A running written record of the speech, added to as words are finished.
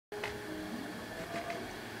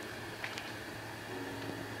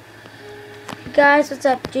Guys, what's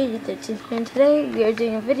up? JD13 here, and today we are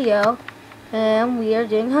doing a video, and we are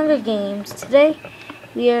doing Hunger Games. Today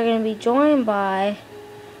we are going to be joined by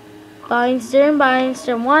Bindster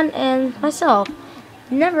 1, and myself.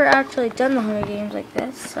 Never actually done the Hunger Games like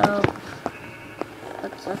this, so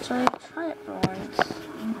let's actually try it for once.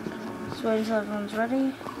 Just wait until everyone's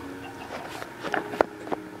ready.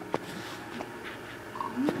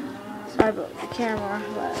 Sorry about the camera,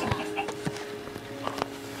 but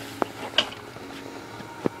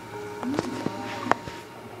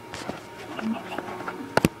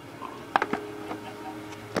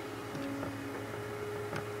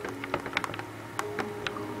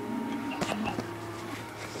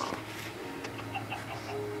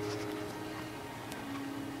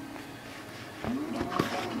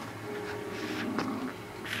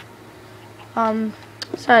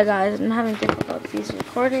sorry guys, I'm having difficulties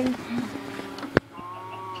recording.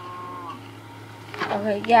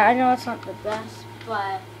 Okay, yeah, I know it's not the best,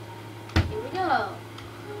 but here we go.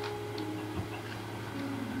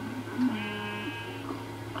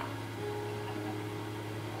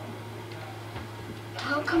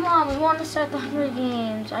 Oh, come on, we want to start the Hunger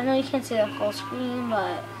Games. I know you can't see that full screen,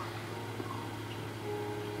 but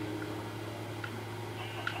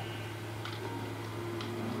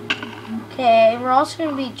okay, we're also going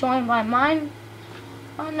to be joined by mine,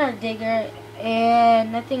 our digger,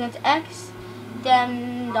 and I think it's X,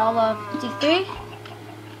 then $53.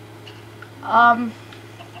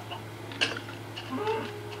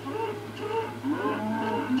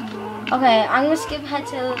 Okay, I'm going to skip ahead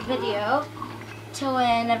to the video till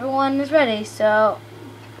when everyone is ready, so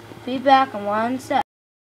be back in 1 sec.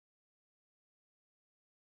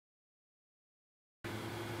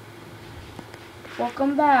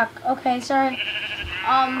 Welcome back. Okay, sorry.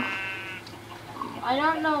 I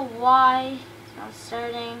don't know why it's not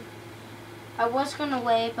starting. I was gonna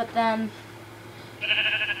wait, but then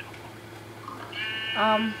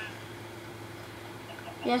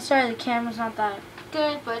yeah, sorry, the camera's not that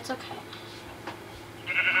good, but it's okay.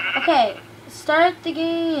 Okay, start the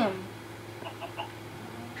game.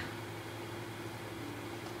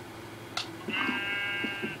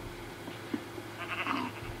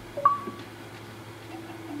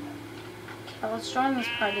 Okay, let's join this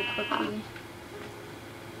party quickly.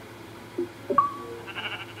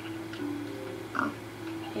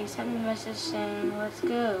 Okay, send me a message saying, let's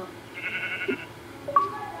go.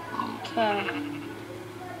 Okay.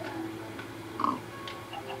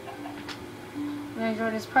 I'm gonna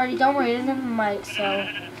join this party. Don't worry, it doesn't have a mic, so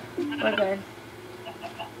we're good.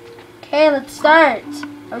 Okay, let's start.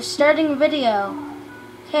 I was starting a video.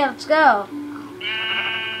 Okay, let's go.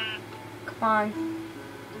 Come on.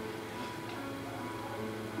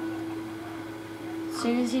 As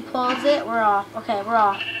soon as he pulls it, we're off. Okay, we're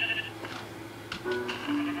off.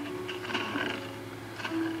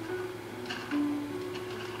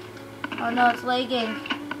 Oh no, it's lagging.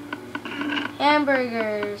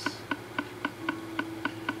 Hamburgers.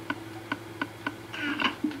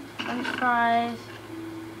 French fries.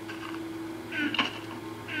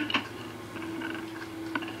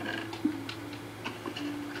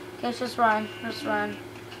 Okay, let's just run. Let's run.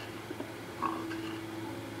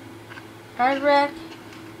 Hard wreck.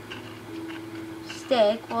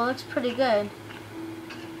 Steak. Well, looks pretty good.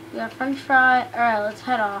 We got French fry. Alright, let's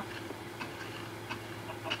head off.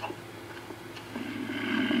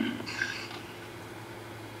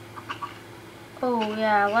 Oh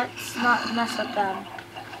yeah, let's not mess with them.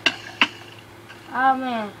 Oh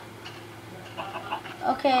man.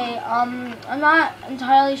 Okay, I'm not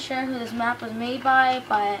entirely sure who this map was made by,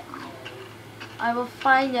 but I will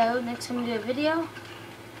find out next time we do a video.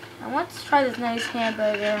 And let's try this nice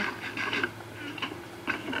hamburger.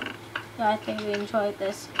 Yeah, I think we enjoyed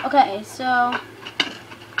this. Okay, so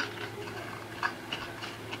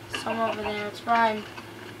someone over there, it's Ryan.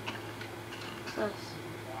 What's this?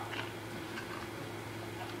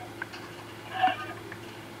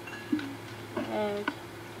 Egg.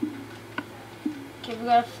 Okay, we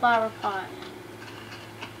got a flower pot.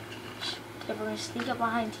 Okay, we're gonna sneak up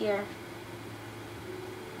behind here.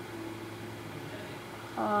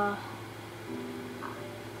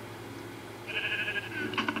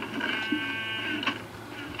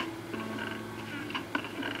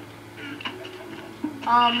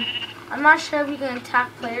 I'm not sure if we can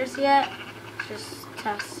attack players yet. Just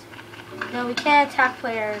test. No, we can't attack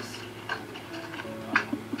players.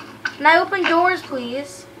 Can I open doors,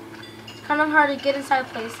 please? It's kind of hard to get inside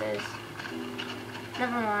places.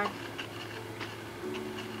 Never mind.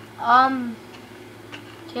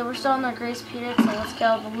 Okay, we're still in our grace period, so let's get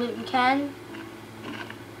all the loot we can.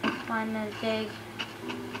 Find a dig.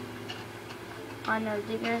 Find our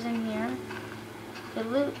diggers in here. Good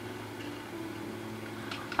loot.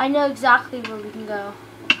 I know exactly where we can go.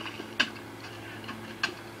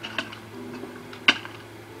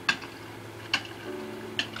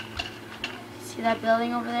 See that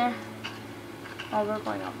building over there? Oh, we're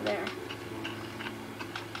going over there.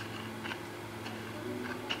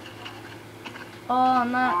 Oh,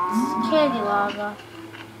 nuts. Candy lava.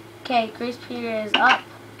 Okay, grace period is up.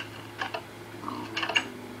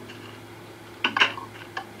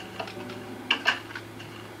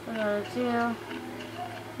 We're gonna do.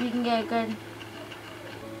 You can get a good.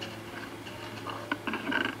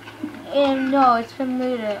 And no, it's been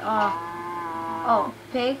looted. Oh,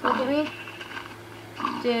 pig, look at me.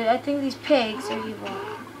 Dude, I think these pigs are evil.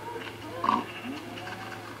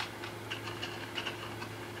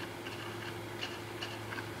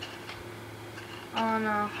 Oh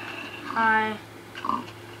no.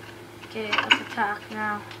 Okay, let's attack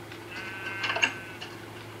now.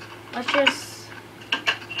 Let's just...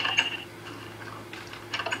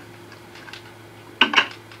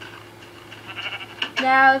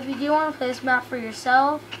 Now, if you do want to play this map for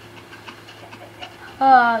yourself,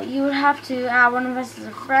 you would have to add one of us as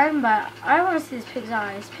a friend, but I want to see this pig's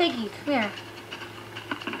eyes. Piggy, come here.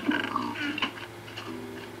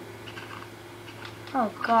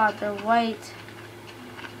 Oh god, they're white.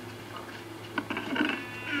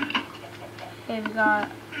 Okay, we got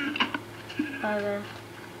leather.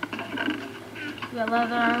 We got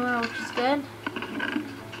leather armor, which is good.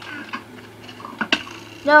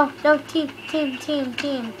 No,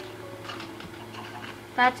 team.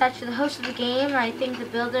 That's actually the host of the game, and I think the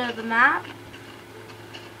builder of the map.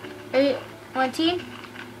 Are you one team?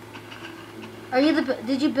 Are you the?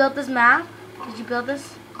 Did you build this map? Did you build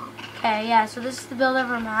this? Okay, yeah. So this is the builder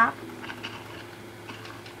of our map.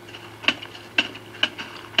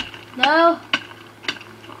 No.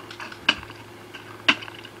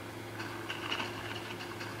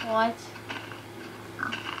 What?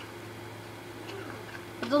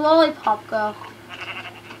 Where'd the lollipop go?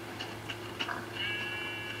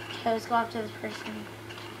 Okay, let's go up to this person.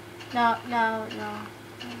 No.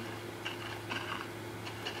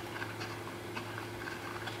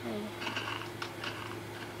 Okay.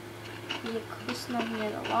 You get close enough near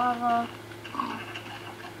the lava.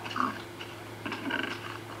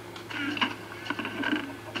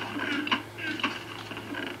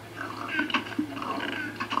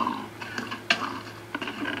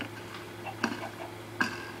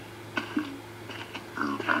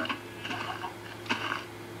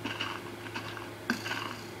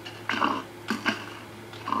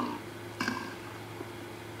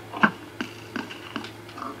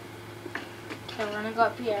 Okay, we're gonna go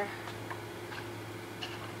up here.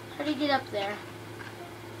 How do you get up there?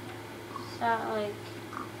 Is that like...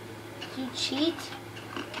 Do you cheat?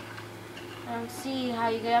 I don't see how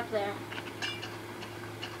you get up there.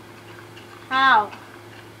 How?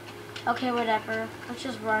 Okay, whatever. Let's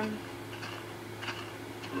just run.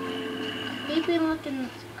 Creepy looking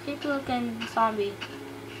zombie.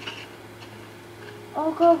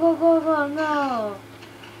 Oh, go, no!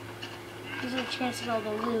 There's a chance to get all the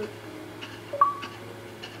loot.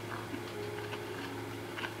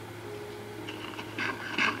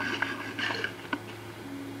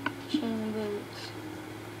 Chain boots.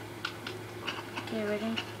 Okay,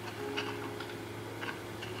 ready?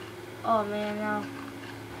 Oh man, no.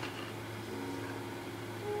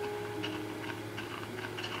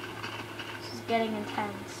 This is getting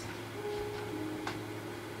intense.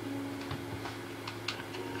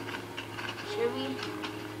 Should we?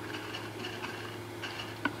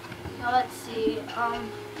 Now let's see.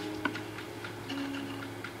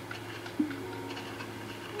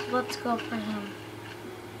 Let's go for him.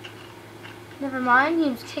 Never mind, he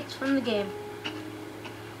was kicked from the game.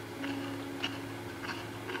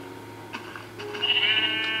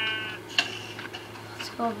 Let's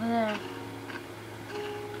go over there.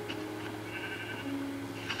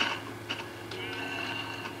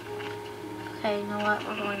 Okay, you know what?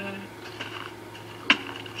 We're going in.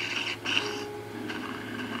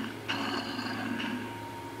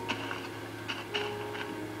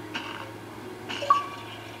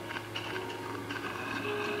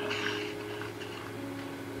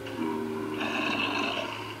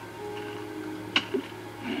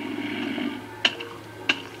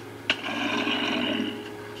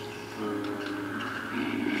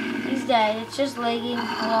 Dead. It's just lagging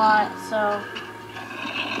a lot, so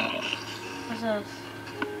what's this?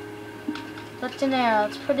 Lift an arrow,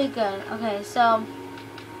 it's pretty good. Okay, so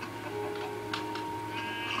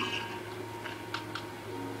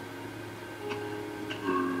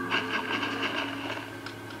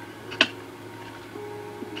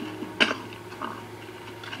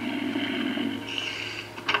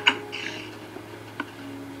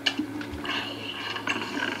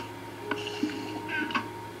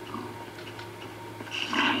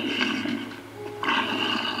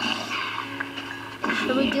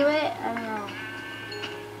do it? I don't know.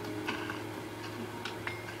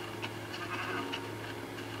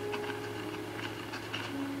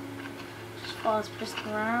 Just follow this person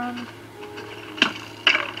around.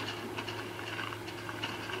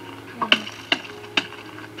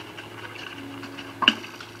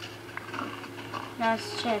 Now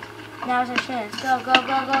it's a chance. Now it's our chance. Go, go, go,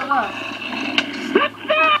 go, go.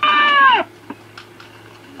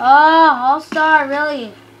 Oh, all-star,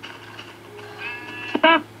 really?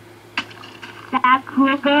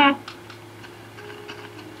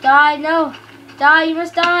 Die, no. Die, you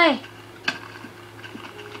must die.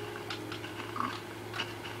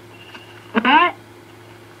 What?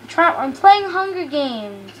 I'm playing Hunger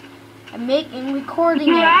Games. I'm recording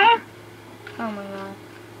it. Oh my god.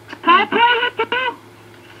 Can I play with you?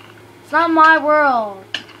 It's not my world.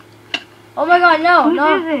 Oh my god, no, Who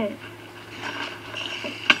no. is it?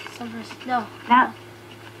 No. No.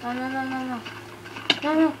 No, no, no, no, no.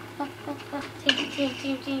 No, no, no, no, no.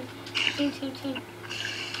 Team.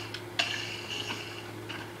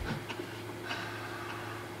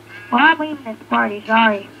 Well, I'm leaving this party,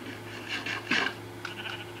 sorry.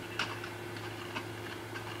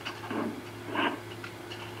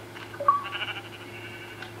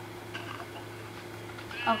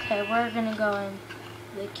 Okay, we're gonna go in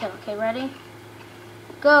the kill. Okay, ready?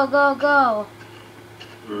 Go, go, go.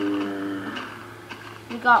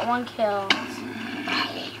 We got 1 kill.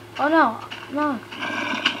 Oh no, no.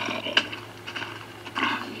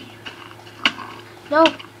 No.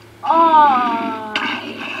 Oh.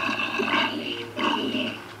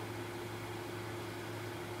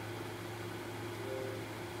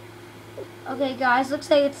 Okay guys, looks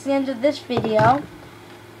like it's the end of this video.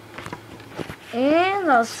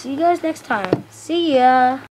 And I'll see you guys next time. See ya.